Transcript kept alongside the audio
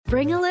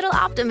Bring a little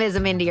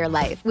optimism into your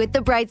life with The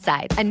Bright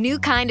Side, a new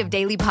kind of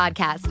daily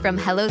podcast from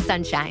Hello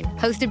Sunshine,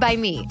 hosted by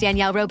me,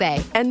 Danielle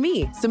Robay. And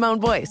me, Simone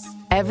Boyce.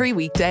 Every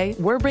weekday,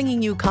 we're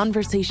bringing you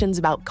conversations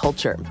about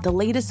culture, the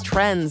latest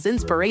trends,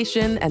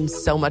 inspiration, and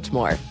so much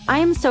more. I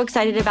am so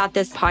excited about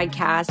this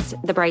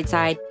podcast, The Bright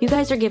Side. You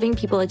guys are giving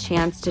people a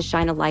chance to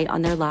shine a light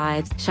on their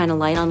lives, shine a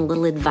light on a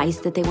little advice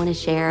that they want to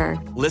share.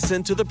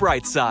 Listen to The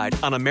Bright Side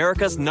on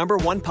America's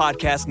 #1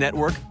 podcast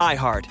network,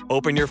 iHeart.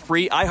 Open your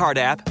free iHeart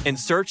app and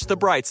search The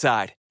Bright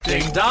Side.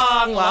 Ding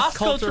dong, Las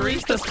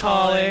Culturistas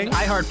calling.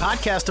 iHeart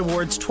Podcast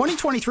Awards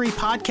 2023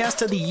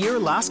 Podcast of the Year,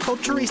 Las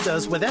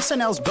Culturistas, with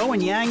SNL's Bowen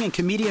Yang and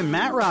comedian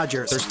Matt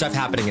Rogers. There's stuff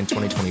happening in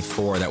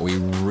 2024 that we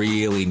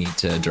really need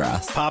to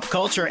address. Pop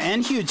culture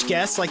and huge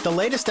guests like the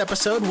latest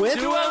episode with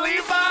Dua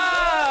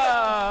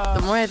Lipa!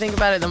 The more I think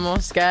about it, the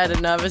more scared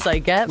and nervous I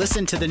get.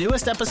 Listen to the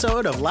newest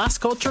episode of Las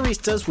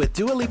Culturistas with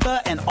Dua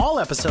Lipa and all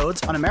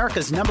episodes on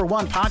America's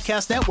 #1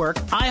 podcast network,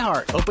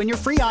 iHeart. Open your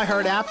free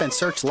iHeart app and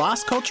search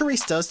Las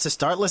Culturistas to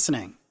start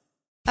listening.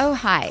 Oh,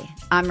 hi,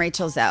 I'm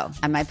Rachel Zoe,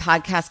 and my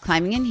podcast,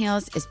 Climbing in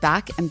Heels, is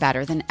back and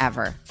better than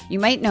ever. You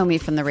might know me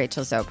from the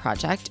Rachel Zoe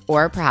Project,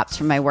 or perhaps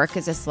from my work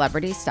as a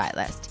celebrity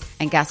stylist.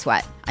 And guess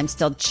what? I'm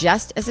still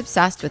just as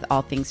obsessed with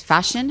all things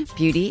fashion,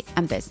 beauty,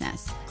 and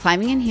business.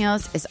 Climbing in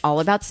Heels is all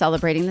about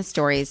celebrating the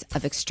stories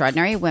of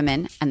extraordinary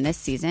women, and this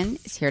season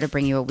is here to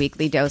bring you a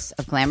weekly dose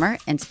of glamour,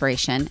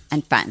 inspiration,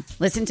 and fun.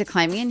 Listen to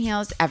Climbing in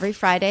Heels every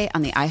Friday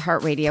on the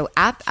iHeartRadio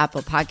app,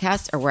 Apple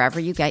Podcasts, or wherever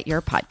you get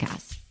your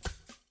podcasts.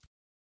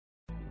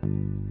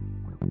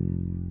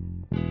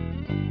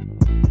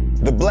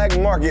 The Black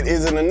Market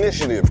is an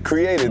initiative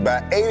created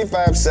by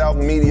 85 South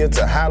Media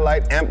to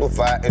highlight,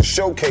 amplify, and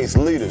showcase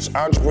leaders,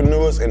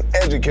 entrepreneurs, and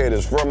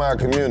educators from our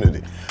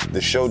community.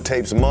 The show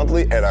tapes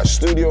monthly at our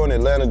studio in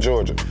Atlanta,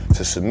 Georgia.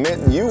 To submit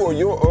you or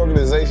your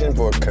organization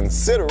for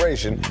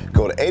consideration,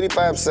 go to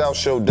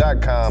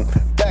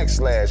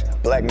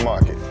 85southshow.com/Black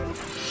Market.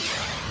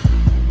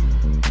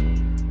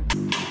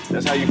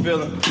 That's how you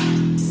feeling?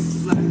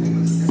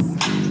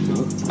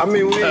 I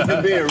mean, we ain't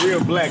been being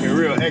real black and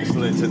real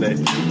excellent today.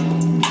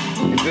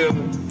 You feel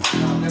me?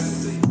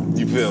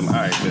 You feel me? All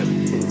right, good.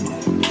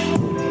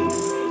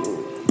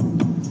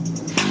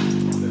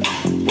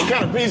 What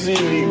kind of pizza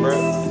you eat, bro?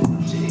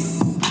 You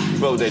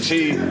fuck with that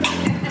cheese?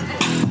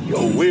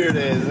 Yo, weird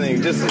ass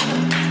thing. Just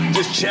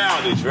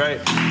childish, right?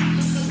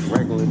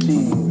 Regular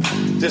cheese.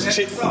 Just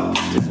extra sauce,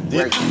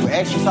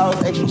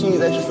 extra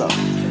cheese, extra sauce.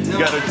 You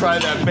gotta try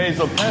that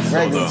basil pesto,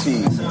 regular though.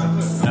 Cheese.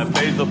 That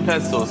basil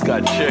pesto's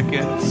got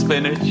chicken,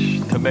 spinach,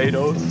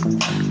 tomatoes.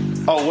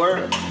 Oh,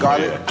 word?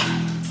 Garlic. Yeah.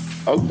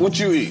 Oh, what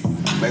you eat?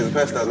 Basil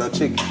pesto, no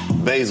chicken.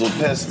 Basil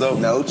pesto?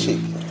 No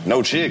chicken.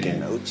 No chicken?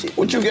 No chicken.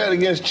 What you got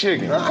against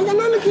chicken? I ain't got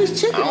nothing against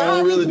chicken. I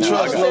don't really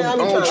trust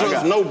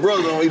no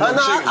brother on eating chicken.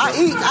 I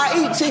eat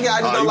chicken.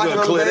 I just don't like it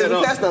on the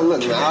basil pesto.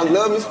 Look, man, I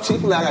love me some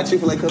Chick-fil-A. I got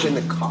Chick-fil-A cup in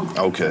the car.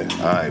 Okay,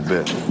 all right,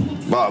 bet.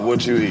 Bob,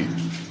 what you eat?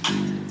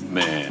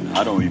 Man,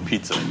 I don't eat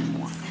pizza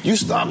anymore. You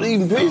stopped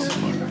eating pizza?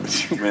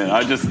 Man,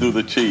 I just do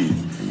the cheese.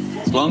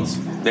 As long as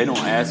they don't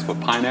ask for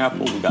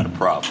pineapple, we got a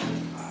problem.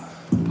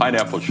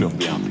 Pineapple shouldn't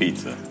be on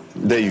pizza.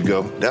 There you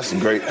go. That's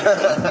great.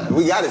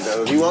 We got it,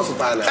 though. If you want some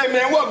pineapple. Hey,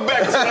 man, welcome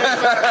back to the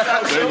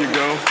There you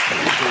go. I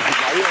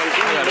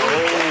got a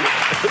whole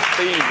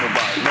theme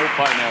about no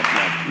pineapple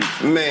on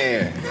pizza.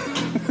 Man,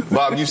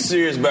 Bob, you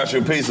serious about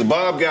your pizza?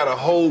 Bob got a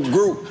whole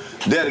group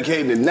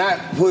dedicated to not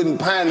putting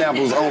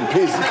pineapples on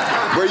pizza.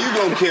 Bro, you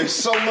gonna catch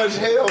so much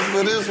hell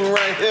for this one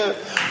right here.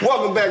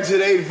 Welcome back to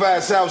the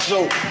 85 South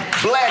Show,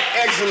 Black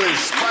Excellence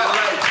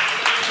Spotlight.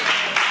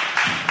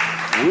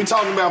 We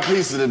talking about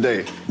pizza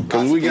today,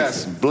 because we got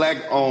some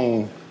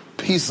black-owned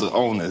pizza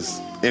owners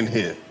in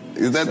here.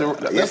 Is that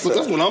that's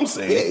what I'm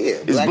saying.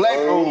 Yeah. It's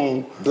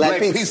black-owned black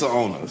pizza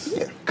owners.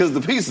 Yeah. Because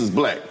the pizza's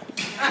black.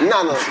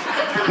 No,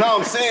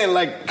 I'm saying,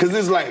 like, because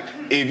it's like,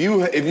 if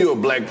you're a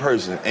black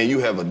person and you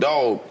have a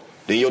dog,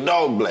 then your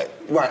dog black.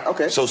 Right,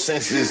 okay. So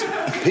since this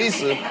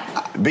pizza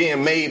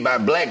being made by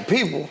black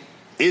people,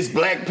 it's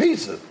black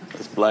pizza.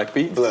 It's black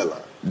pizza.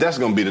 Bloodline. That's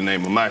gonna be the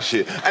name of my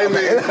shit. Hey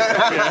man,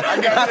 I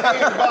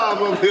got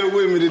Bob up here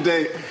with me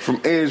today from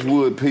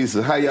Edgewood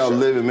Pizza. How y'all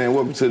living, man?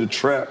 Welcome to the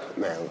trap.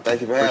 Man,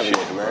 thank you for having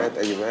us, man.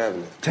 Thank you for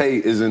having us. Tay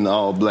is in the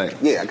all black.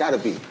 Yeah, I gotta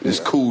be. This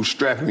cool,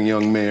 strapping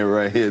young man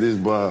right here. This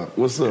Bob.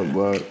 What's up,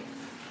 Bob?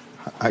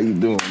 How you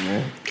doing,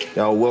 man?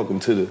 Y'all welcome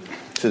to the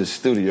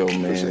studio,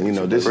 man. You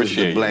know, this is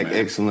the Black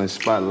Excellence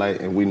Spotlight,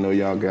 and we know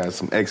y'all got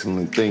some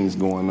excellent things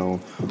going on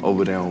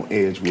over there on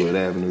Edgewood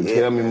Avenue.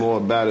 Yeah, Tell me more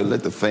about it.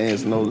 Let the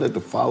fans know. Let the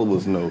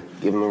followers know.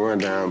 Give them a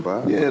rundown,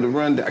 Bob. Yeah, the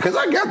rundown. Because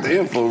I got the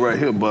info right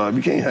here, Bob.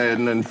 You can't hide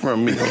nothing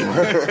from me.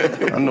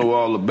 I know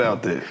all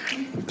about that.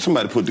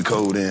 Somebody put the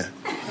code in.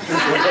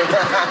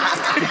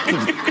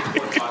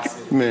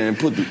 Man,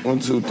 put the 1,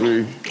 2,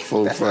 3,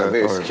 4, That's 5. That's a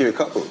very secure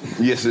couple.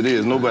 Yes, it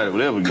is. Nobody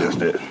would ever guess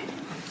that.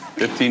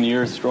 15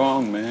 years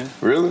strong, man.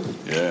 Really?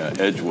 Yeah,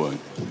 Edgewood.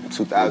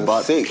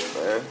 2006,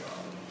 man.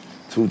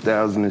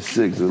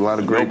 2006. A lot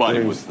of great Nobody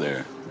things. was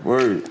there.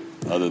 Word.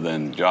 Other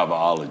than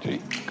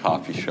Javaology,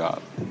 coffee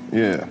shop.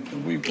 Yeah.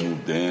 And we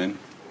moved in.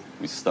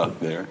 We stuck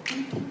there.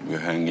 We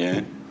hung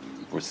in.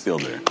 We're still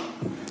there.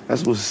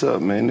 That's what's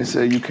up, man. They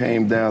say you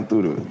came down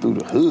through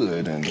the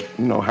hood and,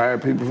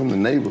 hired people from the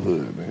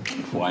neighborhood, man.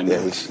 Why not?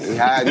 Yeah, he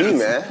hired me,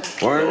 man.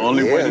 Word? The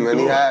only way to man,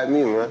 do he it. hired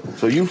me, man.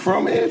 So you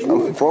from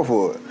Edgewood? I'm from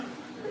Fort.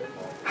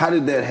 How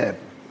did that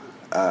happen?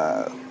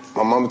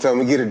 My mama told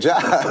me to get a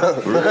job.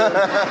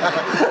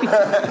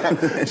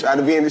 Trying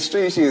to be in the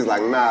street, she was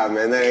like, nah,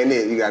 man, that ain't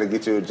it. You got to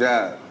get you a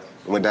job.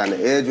 Went down to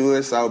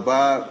Edgewood, saw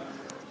Bob.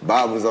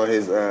 Bob was on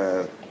his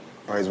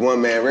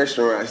one-man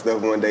restaurant and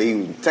stuff one day. He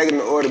was taking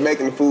the order,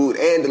 making the food,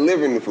 and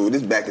delivering the food.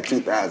 This back in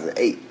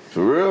 2008.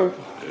 For real?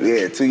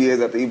 Yeah, 2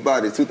 years after he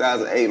bought it,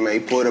 2008, man,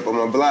 he pulled up on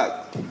my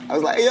block. I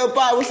was like, hey, yo,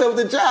 Bob, what's up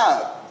with the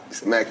job? He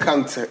said, man,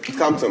 come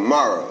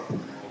tomorrow.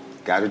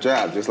 Got a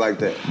job just like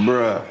that.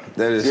 Bruh,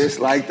 that is... Just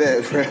like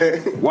that,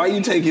 bruh. Why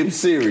you take him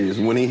serious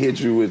when he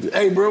hit you with,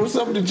 hey, bro, what's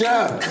up with the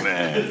job?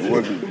 Man,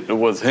 it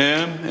was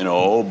him and a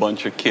whole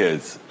bunch of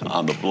kids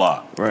on the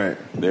block. Right.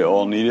 They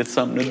all needed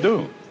something to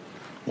do.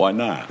 Why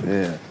not?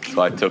 Yeah.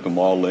 So I took them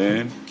all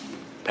in,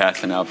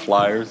 passing out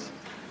flyers,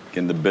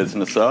 getting the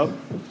business up.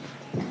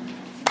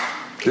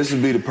 This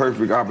would be the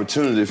perfect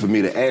opportunity for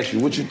me to ask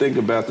you what you think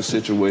about the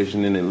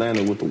situation in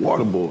Atlanta with the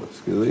water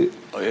boys. Oh,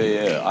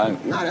 yeah.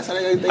 That's how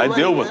they I money,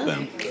 deal man. with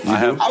them.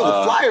 I was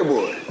a flyer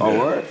boy. All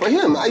right. For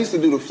him, I used to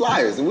do the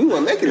flyers, and we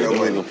weren't making no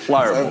money. A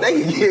flyer so boy.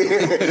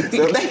 If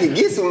they could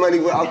get some money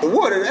off the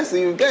water, that's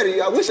even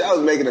better. I wish I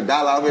was making $1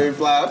 off every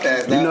flyer I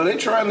passed out. They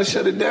trying to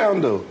shut it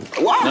down, though.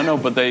 Why? No,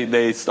 but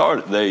they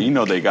started,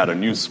 they got a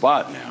new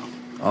spot now.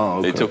 Oh,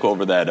 okay. They took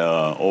over that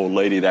old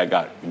lady that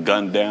got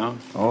gunned down.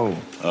 Oh.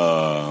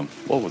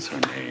 What was her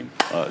name?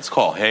 It's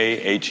called Hey,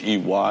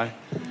 H-E-Y.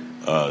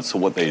 So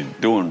what they're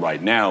doing right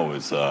now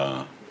is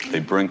they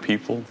bring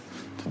people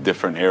to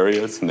different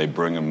areas and they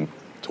bring them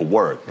to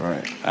work.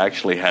 Right. I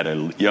actually had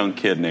a young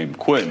kid named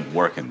Quentin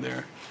working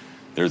there.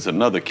 There's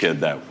another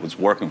kid that was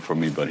working for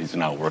me, but he's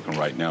not working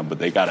right now. But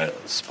they got a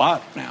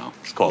spot now.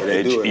 It's called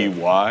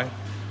H-E-Y.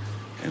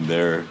 And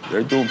they're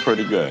doing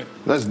pretty good.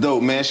 That's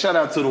dope, man. Shout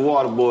out to the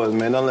water boys,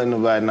 man. Don't let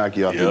nobody knock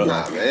you off your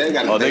Nah, man, they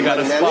got a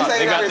spot.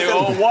 They got their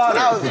own water.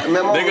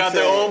 They got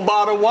their own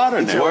bottled water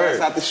now. Get your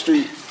ass out the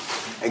street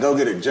and go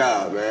get a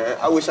job, man.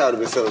 I wish I would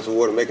have been selling some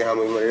water, making how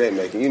much money they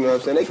making. You know what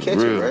I'm saying? They catch it,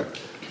 man. You know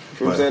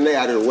what I'm saying? They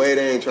out of the way.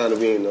 They ain't trying to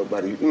be in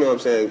nobody, you know what I'm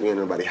saying? Be in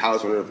nobody's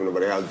house, running up in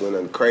nobody's house, doing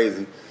nothing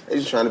crazy. They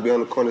just trying to be on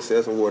the corner,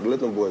 sell some water.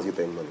 Let them boys get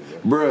their money,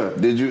 man. Bruh,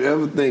 did you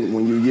ever think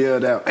when you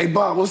yelled out, hey,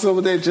 Bob, what's up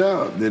with that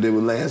job, that it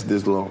would last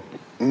this long?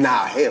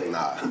 Nah, hell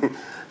nah.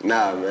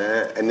 Nah,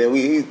 man. And then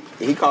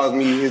he calls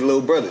me his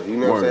little brother. You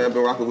know what I'm saying? I've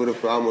been rocking with him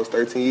for almost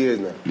 13 years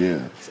now.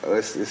 Yeah. So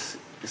it's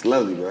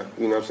lovely, man.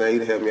 You know what I'm saying?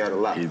 He helped me out a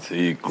lot.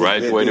 He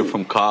graduated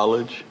from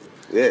college.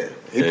 Yeah.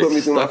 He put me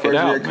through my first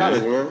year of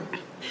college, man.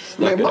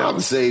 Man,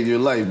 Bob saved your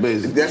life,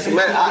 basically. That's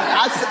man.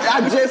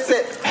 I just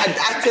said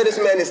I tell this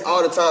man this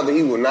all the time, but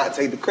he will not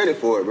take the credit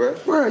for it, bro.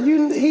 Bro,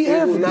 he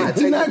will not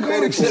take the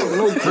credit for it.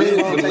 No credit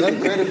He for won't take nothing.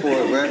 the credit for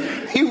it,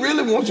 man. He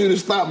really wants you to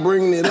stop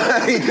bringing it up. I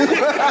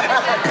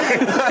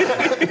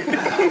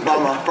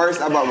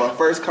bought my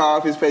first car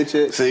off his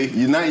paycheck. See,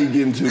 now you're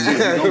getting too big. He's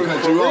gonna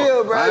cut you real,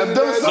 off. bro. I have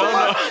done so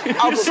much.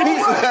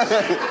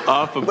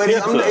 Off of But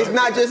pizza. it's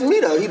not just me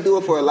though. He do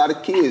it for a lot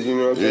of kids. You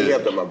know what I'm saying? He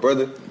helped out my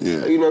brother.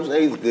 Yeah. You know what I'm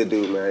saying? He's a good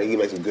dude, man. He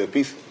makes some good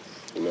pizza.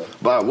 You know.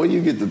 Bob, where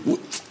you get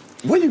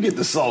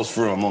the sauce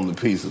from on the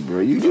pizza, bro?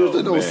 You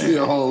usually don't see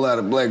a whole lot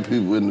of black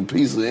people in the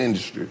pizza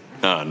industry.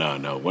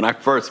 No. When I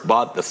first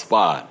bought the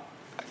spot,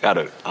 I got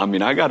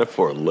it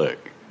for a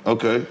lick.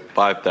 Okay.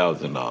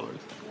 $5,000.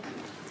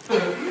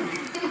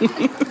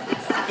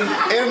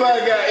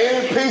 Anybody got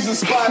any pizza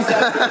spots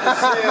out there to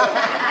sell?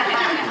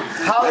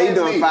 How you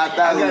doing 5,000?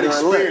 I got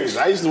experience.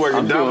 I used to work at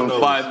I'm doing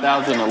Domino's.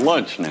 $5,000 a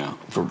lunch now.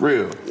 For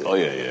real? Oh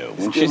yeah.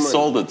 When she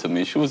sold it to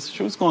me, she was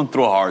going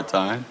through a hard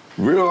time.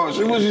 Real hard.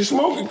 Was you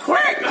smoking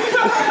crack?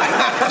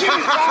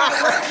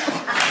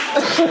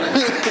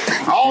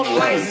 All the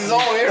laces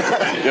on here.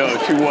 Yo,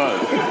 she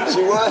was.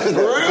 She was. For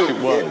real? She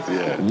was,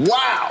 yeah.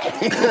 Wow.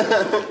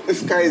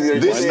 It's crazy.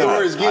 This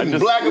story is getting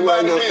black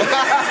about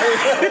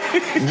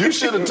it. You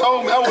should have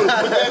told me. I would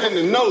have put that in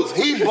the notes.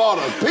 He bought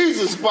a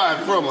pizza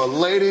spot from a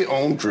lady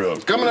on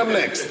drugs. Coming up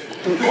next.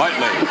 White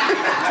lady.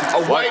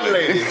 A white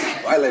lady.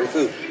 White lady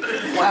too.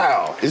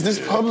 Wow. Is this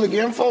public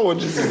info or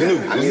just new?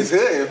 I mean, it's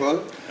hood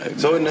info.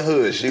 So in the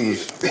hood, she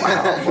was,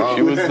 wow, bro.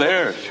 She was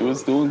there. She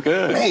was doing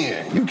good.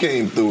 Man, you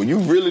came through. You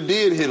really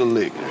did hit a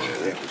lick.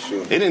 Yeah, for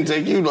sure. It didn't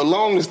take you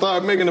long to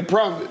start making a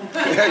profit.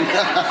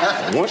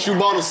 Once you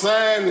bought a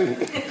sign and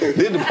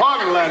did the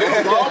parking lot, it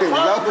was all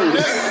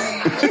profit.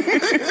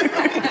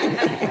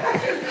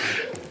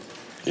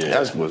 Yeah.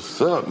 That's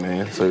what's up,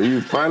 man. So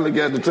you finally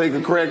got to take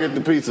a crack at the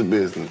pizza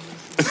business.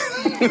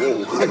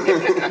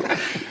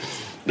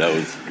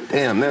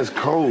 Damn, that's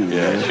cold,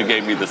 yeah, man. she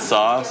gave me the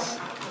sauce,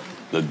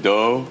 the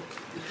dough.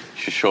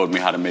 She showed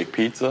me how to make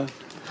pizza.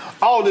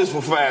 All this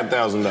for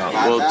 $5,000.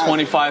 Well,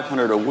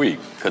 $2,500 a week,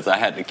 because I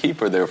had to keep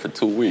her there for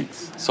 2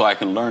 weeks so I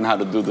can learn how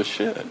to do the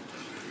shit.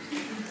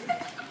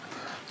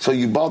 So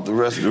you bought the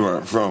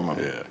restaurant from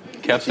her. Yeah.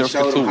 Kept her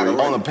for 2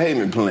 weeks. On a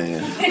payment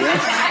plan.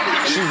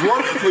 She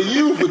worked for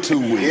you for 2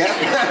 weeks.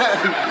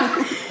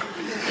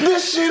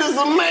 This shit is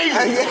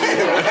amazing.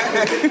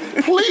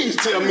 Please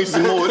tell me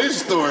some more of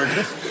this story.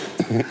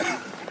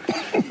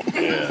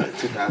 Yeah.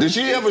 Did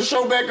she ever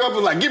show back up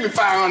and like, give me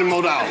 $500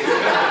 more?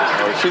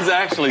 She's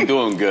actually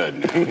doing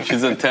good.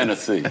 She's in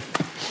Tennessee.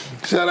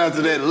 Shout out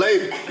to that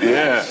lady.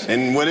 Yeah.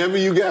 And whatever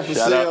you got for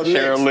Shout sale out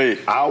Sharon Lee.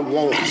 I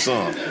want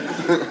some.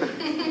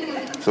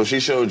 So she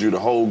showed you the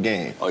whole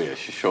game. Oh yeah,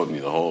 she showed me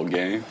the whole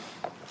game.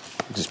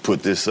 Just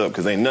put this up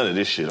because ain't none of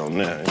this shit on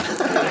there.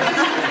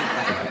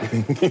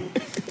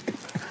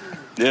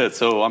 Yeah,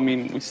 so I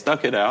mean, we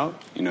stuck it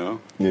out, you know.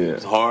 Yeah. It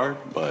was hard,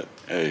 but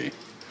hey,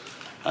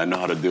 I know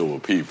how to deal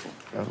with people.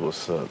 That's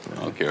what's up, man.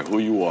 I don't care who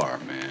you are,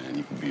 man.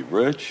 You can be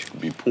rich, you can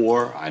be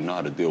poor. I know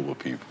how to deal with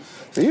people.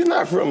 So you're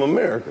not from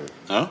America?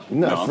 Huh? You're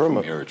not I'm from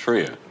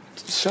Eritrea.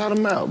 Shout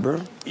them out,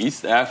 bro.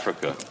 East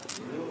Africa.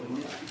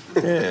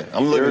 Yeah,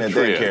 I'm looking at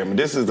that camera.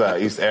 This is our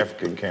East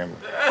African camera.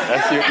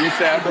 That's your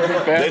East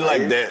African family? They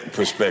like that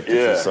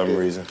perspective for some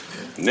reason.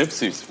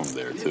 Nipsey's from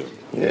there, too.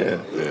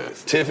 Yeah.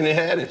 Tiffany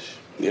Haddish.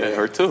 Yeah,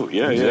 her too.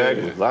 Yeah,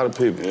 exactly. Yeah. A lot of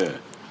people. Yeah.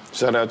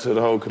 Shout out to the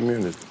whole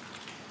community.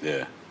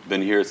 Yeah.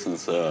 Been here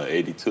since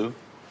 82.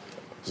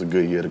 It's a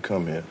good year to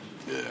come here.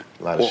 Yeah.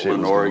 A lot of shit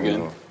was Oregon.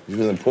 Going on. You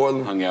was in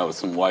Portland? Hung out with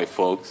some white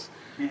folks.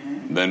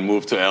 Then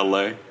moved to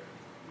L.A.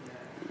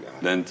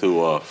 Then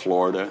to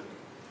Florida.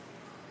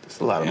 It's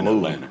a lot of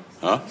moving. Atlanta.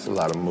 Huh? It's a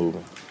lot of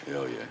moving.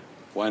 Hell yeah.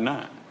 Why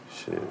not?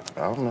 Shit,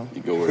 I don't know.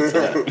 You go where it's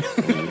at. You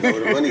go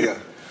where the money go.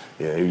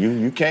 Yeah,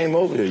 you came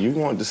over here. You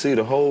wanted to see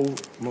the whole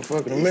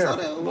motherfucking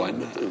America. Why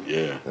not?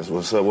 Yeah. That's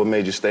what's up. What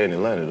made you stay in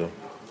Atlanta, though?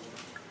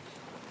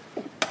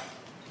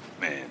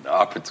 Man, the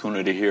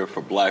opportunity here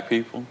for black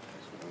people,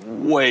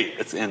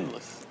 it's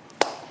endless.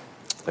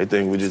 They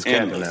think we just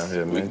camping out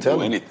here, man. We can Tell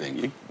do them. anything.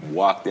 You can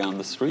walk down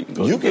the street and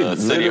go You to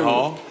City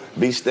Hall.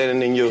 Be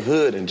standing in your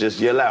hood and just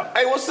yell out,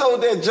 "Hey, what's up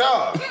with that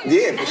job?"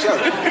 Yeah, for sure.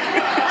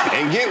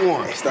 And get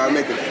one. Start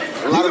making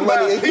a lot of money. You can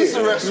buy a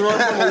pizza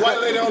restaurant from a white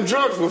lady on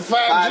drugs for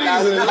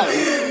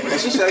 $5,000.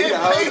 And she showed you the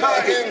whole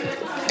thing.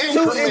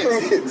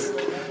 Increments.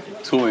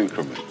 2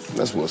 increments.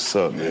 That's what's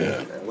up, man.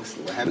 Yeah.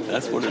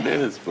 That's what it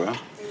is, bro.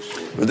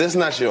 But that's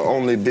not your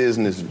only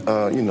business,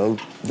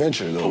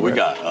 venture, though. We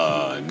got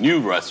a new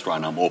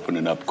restaurant I'm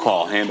opening up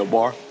called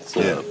Handlebar. It's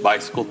a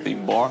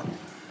bicycle-themed bar.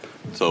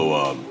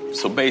 So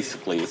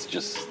basically, it's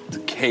just to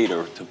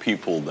cater to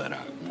people that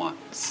I want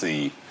to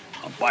see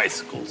on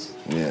bicycles.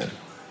 Yeah.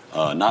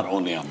 Not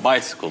only on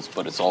bicycles,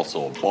 but it's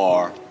also a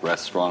bar,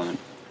 restaurant,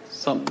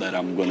 something that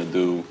I'm going to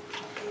do,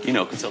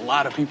 because a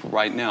lot of people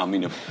right now,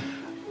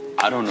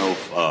 I don't know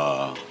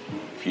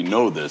if you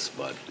know this,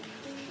 but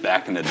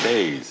back in the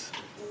days,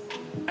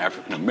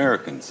 African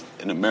Americans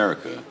in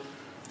America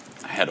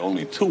had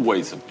only 2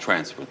 ways of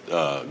transport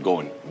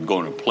going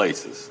to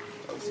places.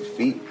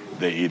 Feet.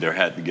 They either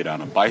had to get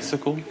on a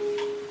bicycle,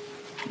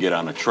 get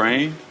on a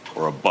train,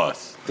 or a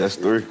bus. That's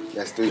 3.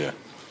 That's 3. Yeah.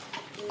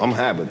 I'm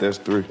high, but that's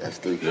 3. That's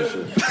 3 for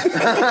sure.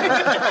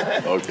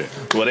 Okay.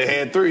 Well, they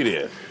had 3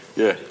 there.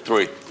 Yeah,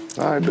 3.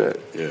 I bet.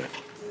 Yeah.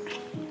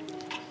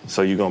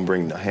 So you're gonna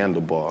bring the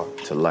handlebar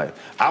to life.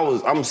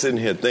 I'm sitting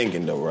here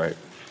thinking though, right?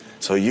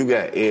 So you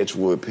got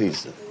Edgewood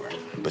Pizza,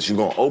 but you're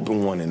gonna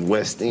open one in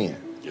West End.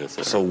 Yes,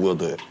 sir. So will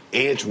the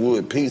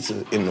Edgewood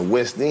Pizza in the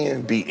West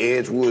End be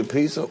Edgewood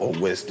Pizza or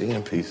West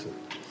End Pizza?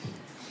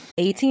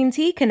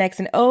 AT&T connects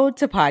an ode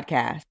to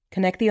podcast.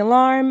 Connect the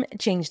alarm,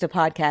 change the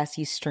podcast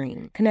you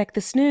stream. Connect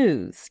the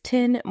snooze,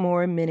 10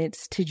 more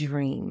minutes to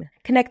dream.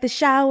 Connect the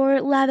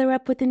shower, lather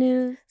up with the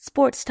news,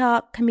 sports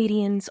talk,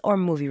 comedians, or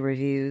movie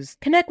reviews.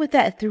 Connect with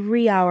that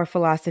 3-hour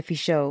philosophy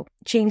show.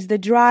 Change the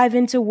drive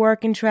into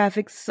work and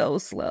traffic so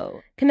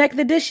slow. Connect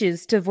the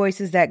dishes to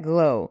voices that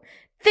glow.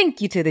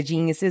 Thank you to the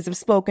geniuses of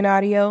spoken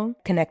audio.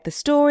 Connect the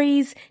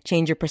stories,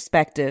 change your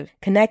perspective.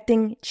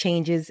 Connecting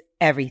changes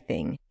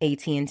everything.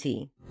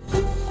 AT&T.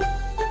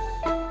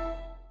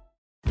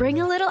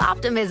 Bring a little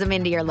optimism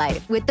into your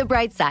life with The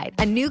Bright Side,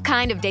 a new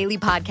kind of daily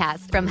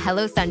podcast from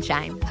Hello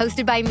Sunshine,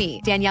 hosted by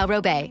me, Danielle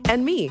Robay.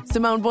 And me,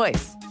 Simone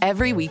Boyce.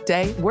 Every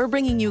weekday, we're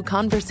bringing you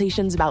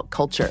conversations about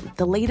culture,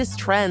 the latest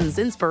trends,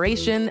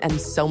 inspiration, and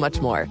so much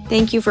more.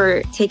 Thank you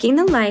for taking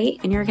the light,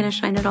 and you're going to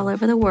shine it all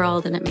over the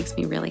world, and it makes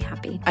me really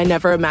happy. I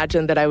never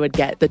imagined that I would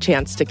get the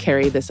chance to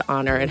carry this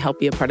honor and help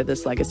be a part of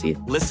this legacy.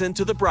 Listen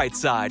to The Bright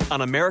Side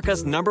on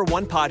America's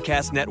 #1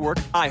 podcast network,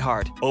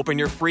 iHeart. Open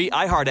your free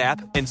iHeart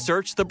app and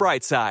search The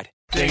Bright Side.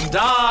 Ding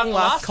dong,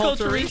 Las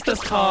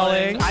Culturistas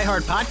calling.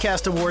 iHeart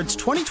Podcast Awards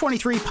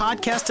 2023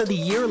 Podcast of the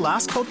Year,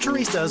 Las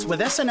Culturistas, with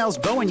SNL's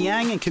Bowen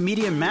Yang and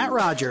comedian Matt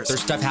Rogers.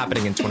 There's stuff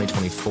happening in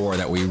 2024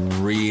 that we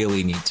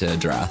really need to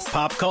address.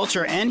 Pop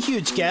culture and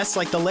huge guests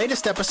like the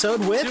latest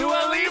episode with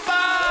Dua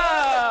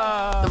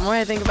Lipa! The more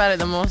I think about it,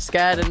 the more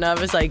scared and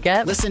nervous I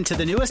get. Listen to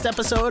the newest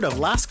episode of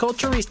Las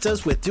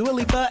Culturistas with Dua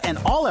Lipa and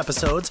all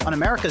episodes on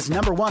America's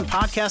 #1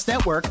 podcast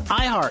network,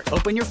 iHeart.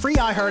 Open your free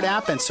iHeart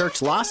app and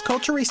search Las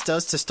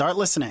Culturistas to start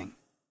listening.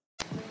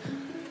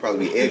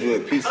 Probably be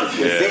Edgewood Pizza.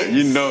 Yeah,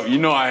 you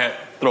know I had to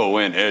throw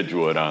in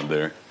Edgewood on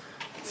there.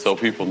 so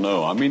people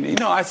know. I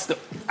mean, I still,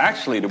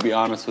 actually, to be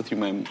honest with you,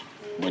 man,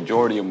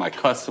 majority of my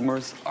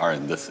customers are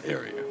in this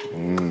area.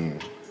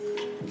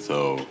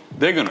 So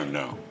they're going to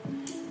know.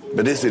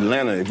 But this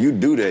Atlanta, if you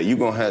do that, you're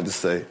going to have to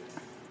say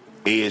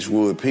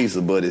Edgewood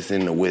Pizza, but it's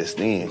in the West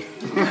End.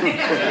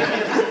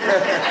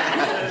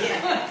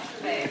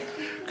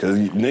 Because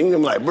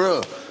niggas like,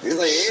 bro, it's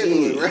like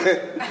Edgewood, right?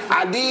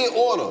 I did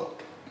order.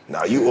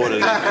 No, you ordered it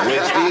in the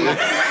West End.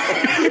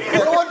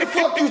 Bro, what the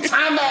fuck you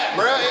talking about,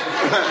 bro?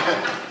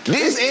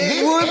 This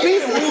Edgewood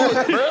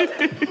Pizza, bro.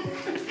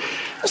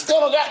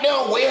 Still got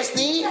down West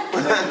End.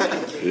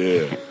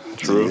 Yeah,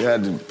 true. So you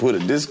had to put a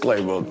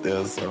disclaimer up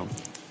there, so.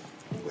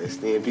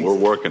 West End Pizza. We're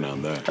working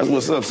on that. That's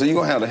what's up. So you're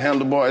going to have the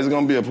handlebar. Is it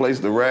going to be a place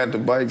to ride the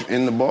bikes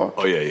in the bar?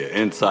 Oh, yeah,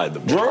 inside the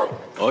bar. Drunk?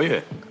 Oh,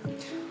 yeah.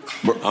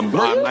 I'm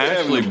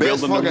actually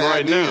building them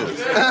right now.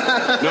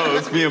 No,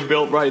 it's being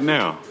built right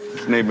now.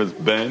 His name is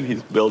Ben.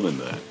 He's building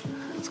that.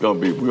 It's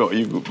going to be, we're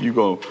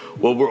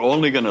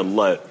only going to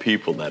let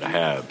people that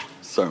have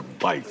certain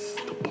bikes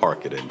to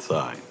park it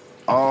inside.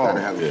 Oh, you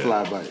gotta have a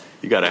fly bike.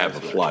 You gotta have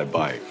a fly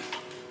bike.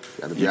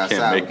 You outside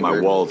can't make my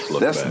walls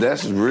look bad.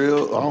 That's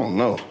real. I don't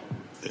know.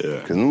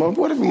 Yeah. Because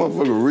what if a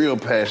motherfucker real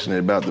passionate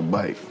about the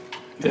bike?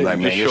 Yeah, like,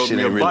 man, your shit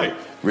ain't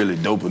really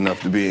dope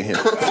enough to be in here.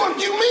 What the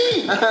fuck you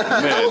mean?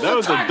 Man, that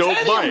was a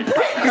dope bike.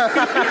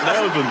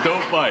 That was a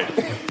dope bike.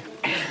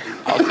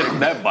 I'll take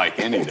that bike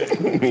any day.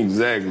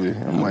 Exactly.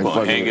 I might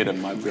fucking hang it in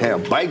my building.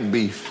 Have bike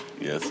beef.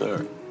 Yes,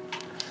 sir.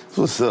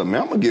 So what's up,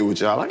 man? I'm gonna get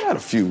with y'all. I got a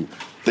few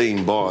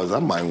theme bars I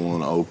might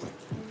want to open.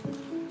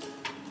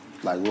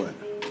 Like what?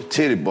 The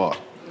titty bar.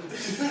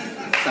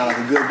 Sound like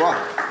a good bar.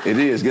 It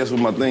is. Guess what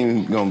my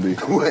thing gonna be?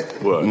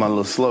 What? My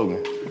little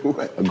slogan.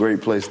 What? A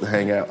great place to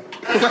hang out.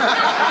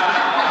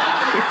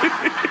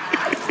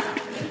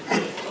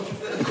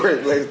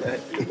 Great place to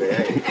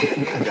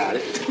hang out. I got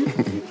it.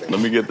 Let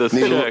me get this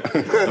check.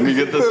 Let me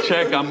get this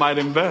check. I might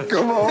invest.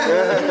 Come on.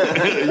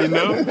 You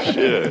know?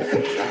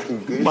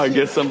 Shit. Might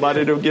get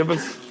somebody to give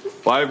us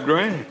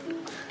 $5,000.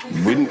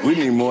 We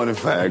need more than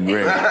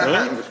 $5,000.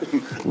 Huh?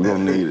 We're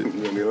gonna need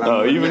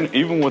it.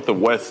 Even with the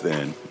West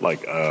End,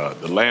 like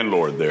the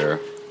landlord there,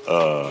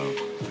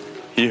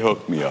 he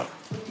hooked me up.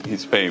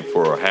 He's paying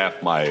for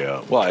half my,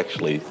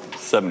 actually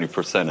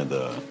 70% of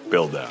the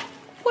build out.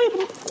 Wait,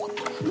 bro,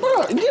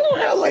 you don't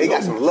have like, you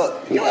got some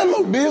luck. You have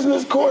no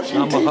business course.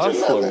 I'm a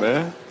hustler,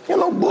 man. You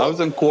know, I was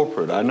in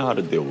corporate. I know how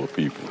to deal with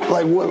people.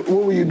 Like, what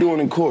were you doing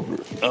in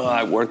corporate?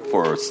 I worked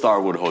for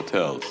Starwood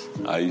Hotels.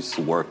 I used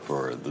to work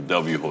for the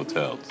W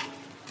Hotels.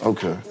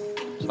 Okay.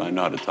 So I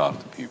know how to talk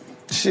to people.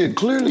 Shit,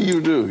 clearly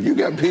you do. You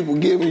got people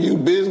giving you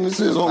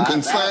businesses on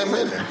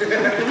consignment,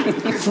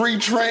 free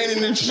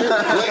training and shit.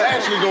 They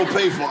actually gonna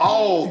pay for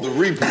all the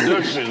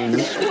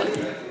reproduction.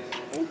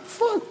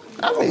 Fuck.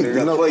 I Open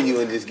it up for you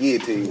and just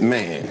give it to you.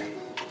 Man,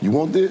 you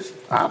want this?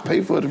 I'll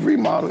pay for the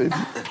remodel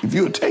if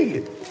you'll take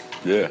it.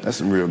 Yeah. That's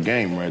some real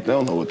game right there. I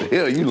don't know what the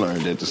hell you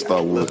learned at the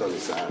Starwood.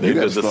 They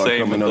did the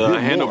same at the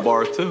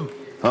Handlebar, too.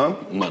 Huh?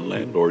 My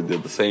landlord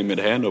did the same at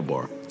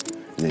Handlebar.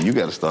 Yeah, you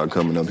got to start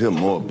coming up here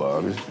more,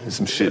 Bob. It's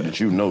some shit that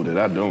you know that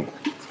I don't.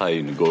 That's how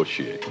you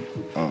negotiate.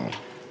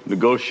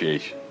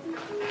 Negotiation.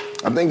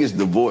 I think it's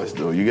the voice,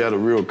 though. You got a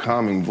real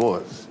calming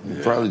voice.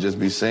 You probably just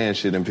be saying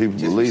shit and people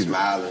believe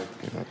smiling.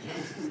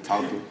 it.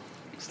 Talking.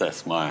 It's that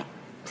smile.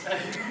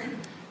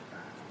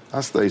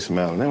 I stay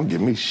smiling. They don't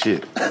give me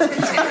shit.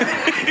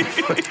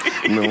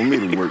 You know, me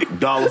to work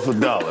dollar for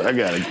dollar. I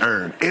got to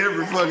earn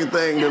every fucking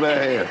thing that I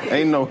have.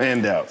 Ain't no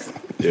handouts.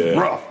 Yeah.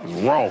 Rough.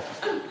 Raw.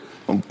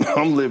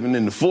 I'm living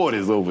in the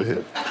 40s over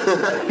here.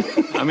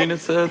 I mean,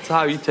 it's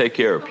how you take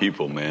care of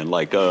people, man.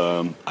 Like,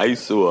 I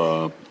used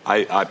to,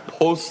 I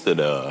posted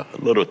a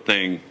little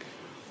thing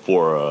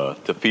for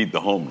to feed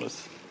the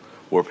homeless,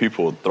 where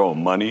people would throw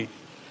money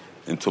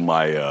into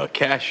my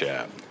Cash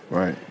App.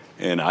 Right.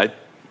 And I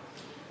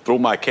threw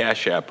my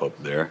Cash App up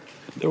there.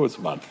 There was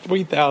about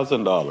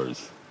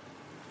 $3,000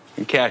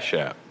 in Cash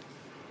App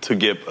to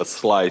give a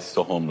slice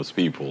to homeless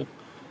people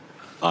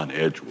on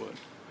Edgewood.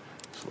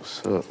 That's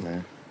what's up,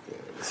 man.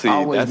 See, I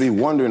always be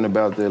wondering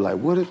about that, like,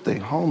 what if they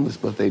homeless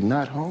but they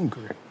not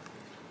hungry?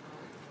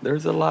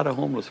 There's a lot of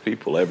homeless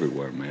people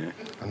everywhere, man.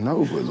 I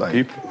know, but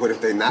like, what if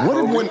they not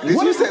hungry? Did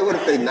you say what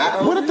if they not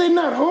hungry? What if they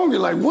not hungry?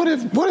 Like, what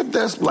if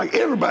that's like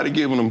everybody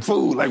giving them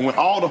food? Like when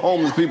all the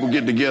homeless people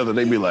get together,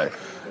 they be like,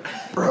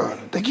 bro,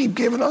 they keep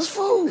giving us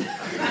food. We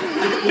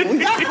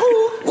got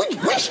food. We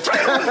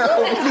straight on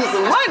food. We need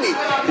some money.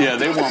 Yeah,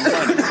 they want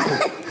money.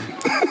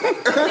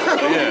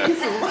 Yeah.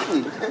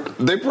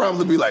 They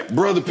probably be like,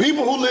 bro, the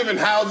people who live in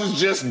houses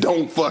just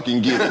don't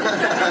fucking get it.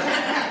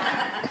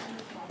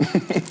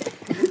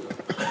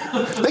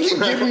 They keep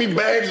giving me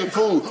bags of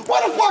food.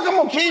 Why the fuck I'm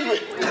gonna keep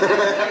it?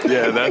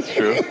 Yeah, that's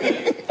true.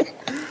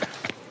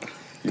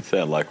 You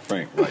sound like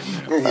Frank right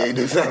now. Yeah, you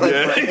do sound like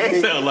Frank.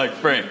 You sound like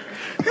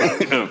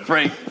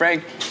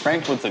Frank.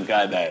 Frank was a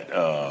guy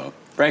that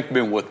Frank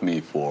been with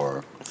me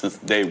since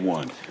day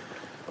one.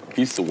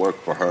 He used to work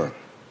for her.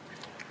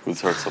 He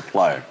was her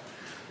supplier.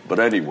 But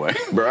anyway,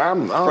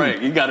 bro,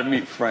 Frank, you got to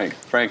meet Frank.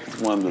 Frank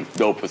is one of the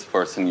dopest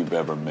person you've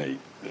ever met.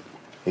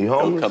 He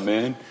homeless? He'll come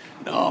in.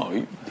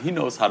 No, he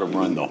knows how to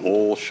run the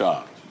whole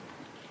shop.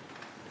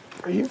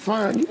 You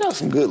fine. You got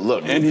some good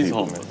luck. And he's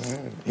people, homeless.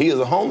 Man. He is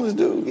a homeless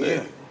dude?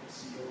 Yeah.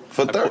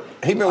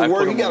 He been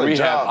working. He got a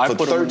job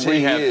for 13 years. I put him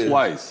in rehab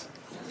twice.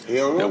 He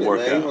don't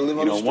want it, man. He don't live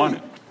on the street. Want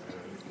it.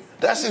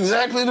 That's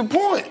exactly the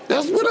point.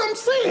 That's what I'm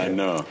saying. I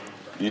know.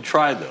 You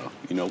try, though.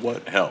 You know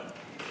what? Help.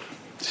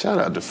 Shout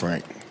out to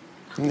Frank.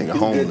 Nigga He's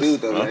homeless. a good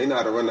dude, though, man. He know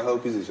how to run the whole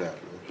pizza shop, man.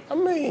 I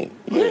mean,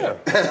 yeah.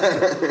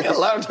 Got a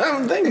lot of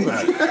time to think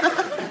about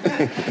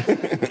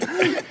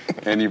it.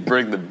 And you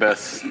bring the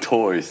best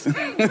toys.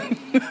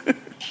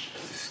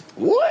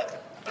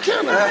 What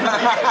kind of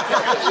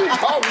what you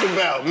talking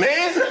about,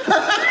 man?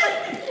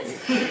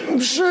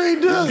 I'm sure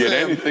he does. You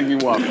get anything you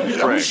want from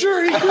Frank. I'm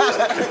sure he does.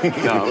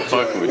 No, I'm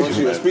fucking with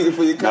you, man. Speaking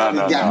for your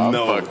company,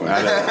 No, I'm fucking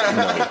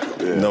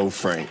with you. No,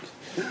 Frank.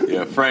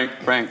 Yeah,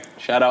 Frank.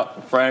 Shout out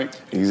to Frank.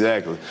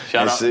 Exactly.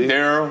 Shout out to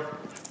Daryl.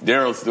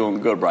 Daryl's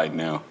doing good right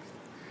now.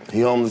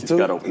 He homeless too?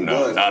 No,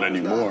 not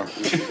anymore.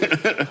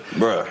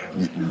 Bruh.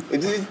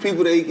 It's these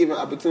people that he giving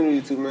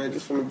opportunity to, man,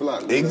 just from the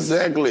block. Man.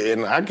 Exactly,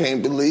 and I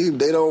can't believe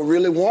they don't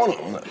really want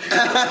him.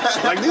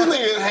 Like, these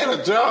niggas had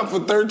a job for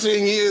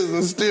 13 years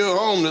and still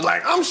homeless.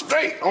 Like, I'm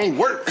straight on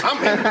work. I'm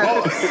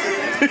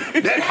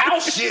employed. That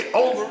house shit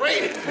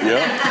overrated.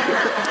 Yeah.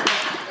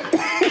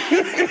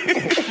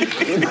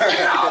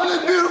 All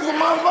this beautiful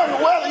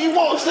motherfucking weather, you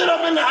won't sit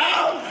up in the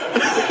house?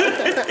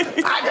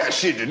 I got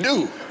shit to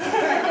do.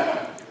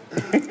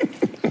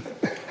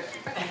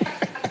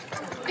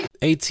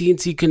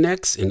 AT&T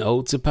connects an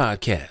ode to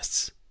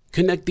podcasts.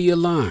 Connect the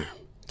alarm.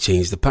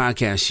 Change the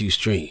podcast you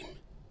stream.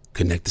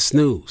 Connect the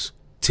snooze.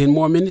 10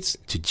 more minutes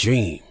to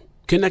dream.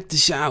 Connect the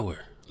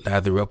shower.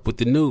 Lather up with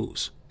the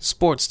news,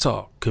 sports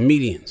talk,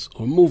 comedians,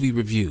 or movie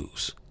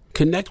reviews.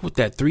 Connect with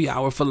that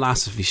 3-hour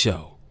philosophy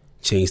show.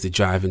 Change the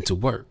drive into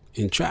work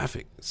in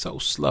traffic so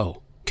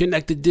slow.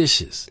 Connect the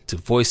dishes to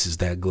voices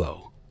that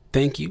glow.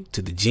 Thank you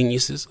to the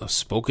geniuses of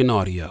spoken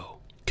audio.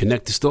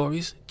 Connect the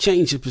stories,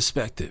 change your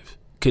perspective.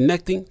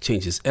 Connecting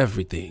changes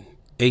everything.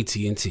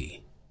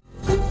 AT&T.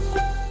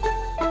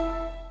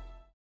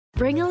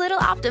 Bring a little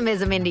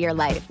optimism into your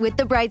life with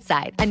The Bright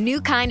Side, a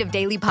new kind of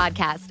daily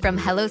podcast from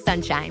Hello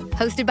Sunshine,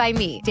 hosted by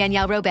me,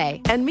 Danielle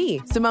Robay. And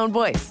me, Simone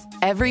Boyce.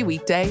 Every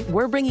weekday,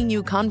 we're bringing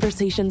you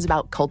conversations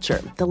about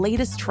culture, the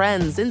latest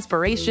trends,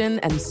 inspiration,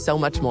 and so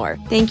much more.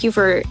 Thank you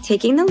for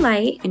taking the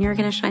light, and you're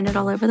going to shine it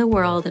all over the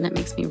world, and it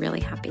makes me really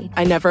happy.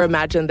 I never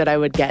imagined that I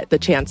would get the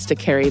chance to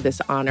carry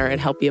this honor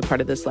and help be a part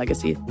of this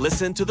legacy.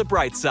 Listen to The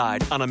Bright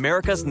Side on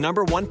America's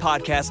 #1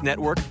 podcast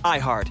network,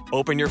 iHeart.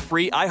 Open your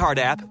free iHeart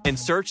app and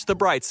search The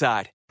Bright Side.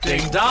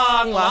 Ding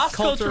dong, Las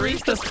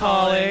Culturistas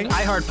calling.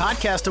 iHeart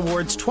Podcast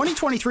Awards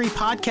 2023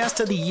 Podcast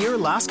of the Year,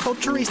 Las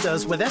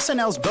Culturistas, with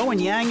SNL's Bowen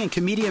Yang and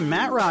comedian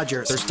Matt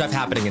Rogers. There's stuff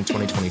happening in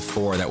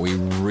 2024 that we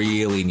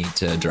really need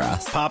to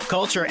address. Pop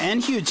culture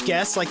and huge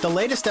guests like the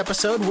latest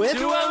episode with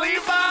Dua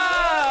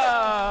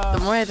Lipa! The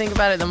more I think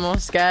about it, the more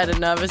scared and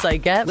nervous I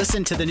get.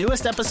 Listen to the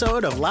newest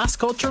episode of Las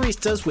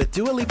Culturistas with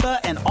Dua Lipa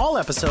and all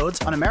episodes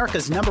on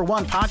America's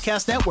 #1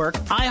 podcast network,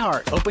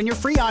 iHeart. Open your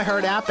free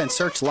iHeart app and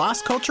search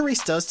Las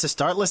Culturistas to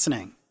start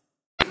listening.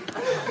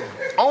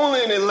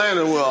 Only in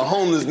Atlanta will a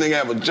homeless nigga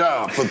have a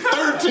job for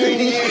 13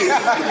 years.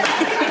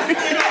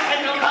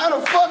 How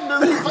the fuck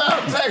does he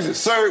file taxes?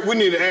 Sir, we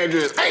need an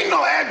address. Ain't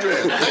no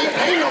address.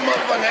 Ain't no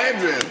motherfucking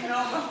address.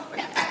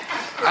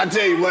 I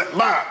tell you what,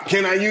 Bob,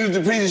 can I use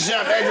the pizza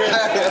shop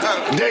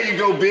address? There you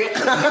go, bitch.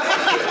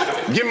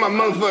 Give my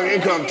motherfucking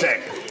income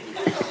tax.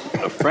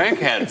 Frank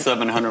had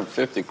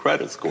 750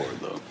 credit score,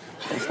 though.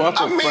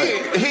 I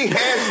mean, he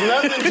has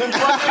nothing to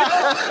fuck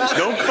up.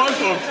 Don't fuck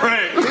with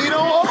Frank. He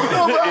don't owe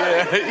nobody.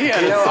 Yeah, he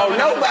had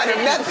nobody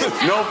nothing.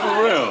 No, for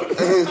real.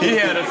 He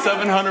had a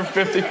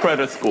 750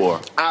 credit score.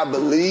 I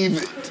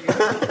believe it.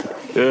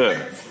 Yeah.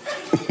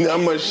 How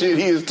much shit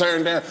he has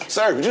turned down.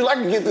 Sir, would you like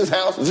to get this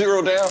house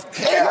 0 down?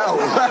 Hell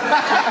no.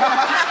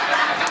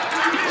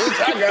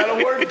 I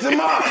gotta work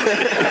tomorrow.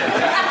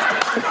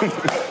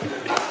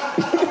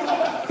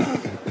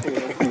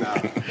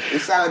 You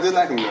sound just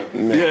like him, though.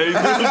 Yeah, you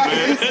do, man.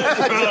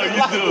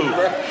 You do.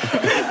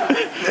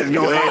 It's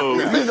gonna happen.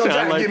 He's gonna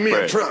try to give me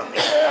a truck.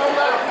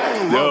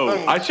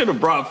 Yo, I should have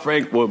brought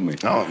Frank with me.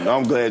 No,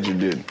 I'm glad you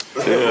didn't.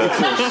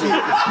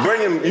 Yeah.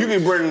 Bring him. You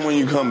can bring him when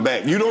you come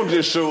back. You don't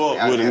just show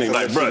up with a nigga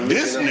like, bro,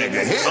 this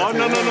nigga here. Oh,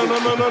 no.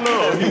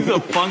 He's a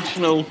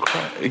functional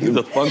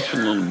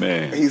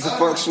man. He's a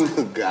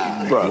functional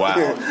guy. Bro. Wow.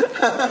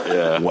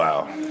 Yeah.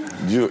 Wow.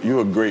 You're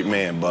a great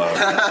man,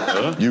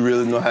 Bob. You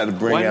really know how to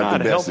bring out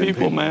the best in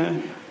people,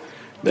 man?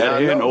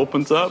 That hand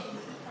opens up,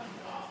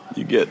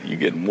 you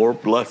get more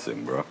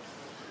blessing, bro.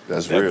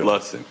 That's that real.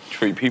 Blessing.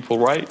 Treat people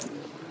right,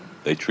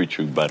 they treat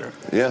you better.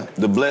 Yeah,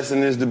 the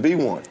blessing is to be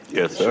one.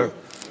 Yes, sir.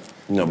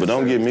 No, but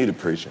don't get me to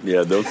preaching.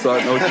 Yeah, don't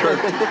start no church.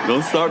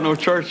 Don't start no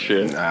church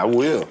shit. Nah, I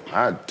will.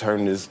 I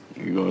turn this.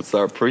 You gonna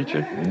start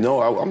preaching?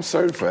 No, I'm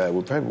certified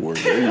with paperwork.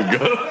 There you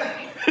go.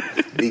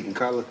 Deacon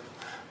Karlous.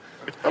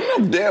 I'm no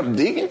damn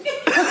deacon.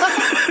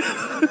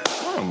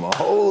 I'm a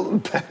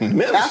whole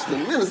minister. Pastor,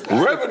 minister.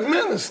 Reverend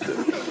minister.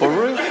 For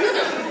real?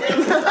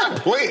 It's not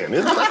playing.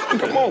 It's not.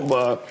 Come on,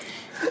 Bob.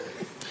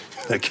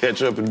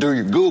 Catch up and do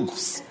your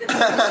Googles.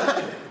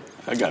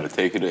 I got to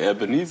take it to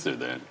Ebenezer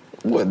then.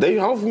 What, they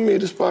offered me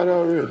the spot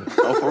already?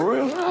 Oh, for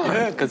real?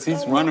 Yeah, because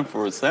he's running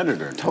for a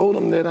senator. Told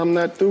him that I'm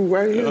not through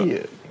right here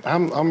yet.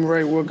 I'm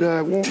right where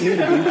God wants me to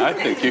be. I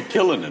think you're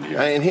killing it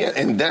here.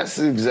 And that's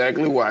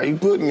exactly why he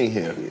put me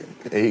here.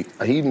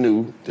 He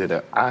knew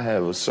that I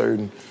have a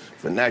certain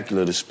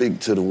vernacular to speak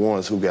to the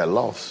ones who got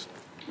lost.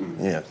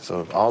 Yeah,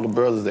 so all the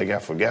brothers that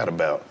got forgot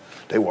about,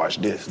 they watch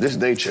this. This is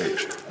their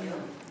church.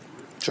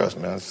 Trust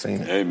me, I've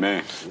seen it.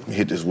 Amen.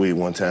 Hit this weed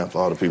one time for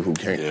all the people who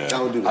can't. Yeah.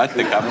 Don't do that. I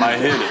think I might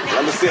hit it.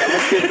 I'm gonna sit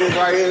this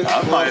right here.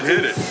 I might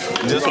hit it.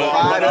 Just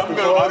I'm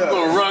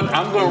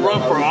gonna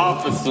run for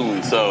office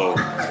soon. So,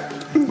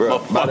 bro,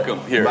 fuck him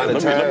here. Let me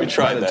try that shit.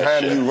 By the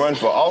time you run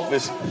for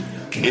office,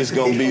 it's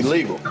gonna be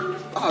legal.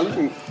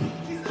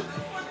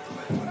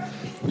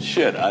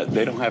 Shit,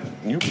 they don't have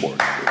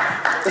Newport.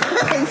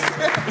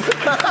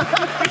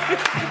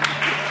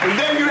 And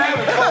there you have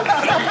it, folks.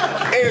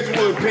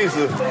 Edgewood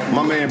Pizza,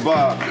 my man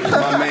Bob,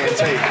 my man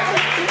Tate.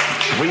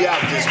 We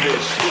out this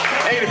bitch.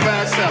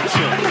 85 South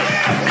Show.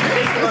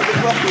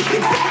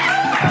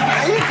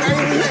 You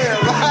crazy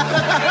hell.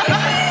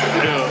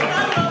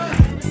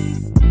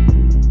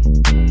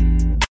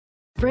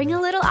 Bring a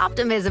little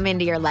optimism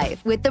into your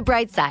life with The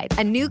Bright Side,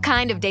 a new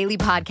kind of daily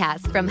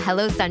podcast from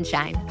Hello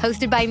Sunshine,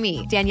 hosted by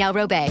me, Danielle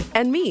Robay.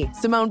 And me,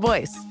 Simone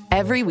Boyce.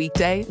 Every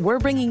weekday, we're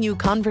bringing you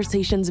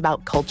conversations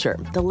about culture,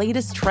 the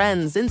latest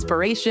trends,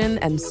 inspiration,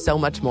 and so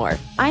much more.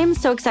 I am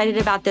so excited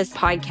about this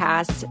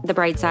podcast, The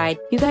Bright Side.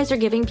 You guys are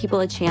giving people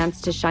a chance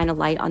to shine a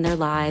light on their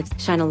lives,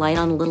 shine a light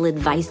on a little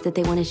advice that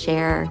they want to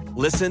share.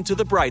 Listen to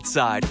The Bright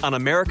Side on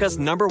America's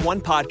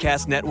 #1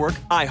 podcast network,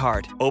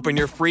 iHeart. Open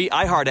your free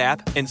iHeart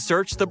app and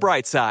search The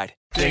Bright Side.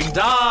 Ding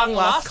dong,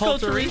 Las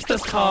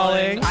Culturistas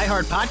calling.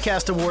 iHeart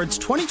Podcast Awards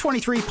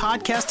 2023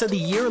 Podcast of the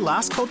Year,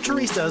 Las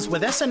Culturistas,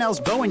 with SNL's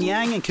Bowen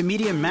Yang and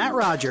comedian Matt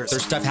Rogers.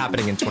 There's stuff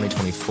happening in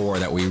 2024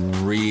 that we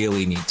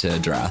really need to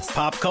address.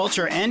 Pop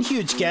culture and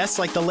huge guests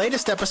like the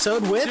latest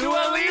episode with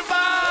Dua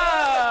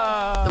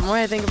Lipa! The more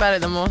I think about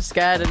it, the more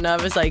scared and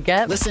nervous I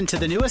get. Listen to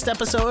the newest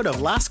episode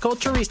of Las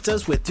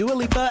Culturistas with Dua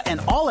Lipa and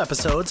all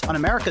episodes on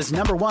America's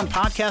 #1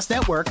 podcast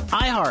network,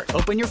 iHeart.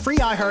 Open your free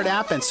iHeart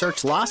app and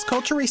search Las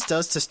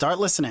Culturistas to start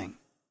listening.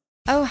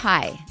 Oh,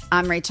 hi,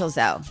 I'm Rachel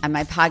Zoe, and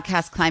my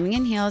podcast, Climbing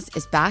in Heels,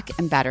 is back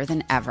and better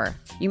than ever.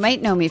 You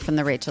might know me from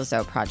the Rachel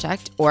Zoe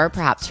Project, or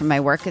perhaps from my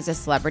work as a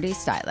celebrity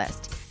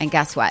stylist. And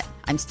guess what?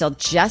 I'm still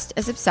just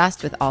as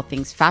obsessed with all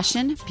things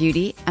fashion,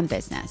 beauty, and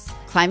business.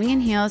 Climbing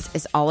in Heels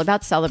is all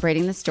about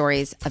celebrating the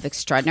stories of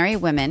extraordinary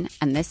women,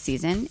 and this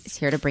season is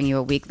here to bring you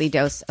a weekly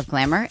dose of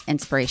glamour,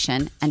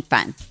 inspiration, and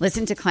fun.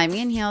 Listen to Climbing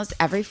in Heels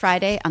every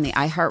Friday on the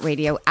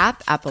iHeartRadio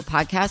app, Apple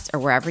Podcasts, or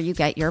wherever you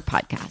get your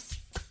podcasts.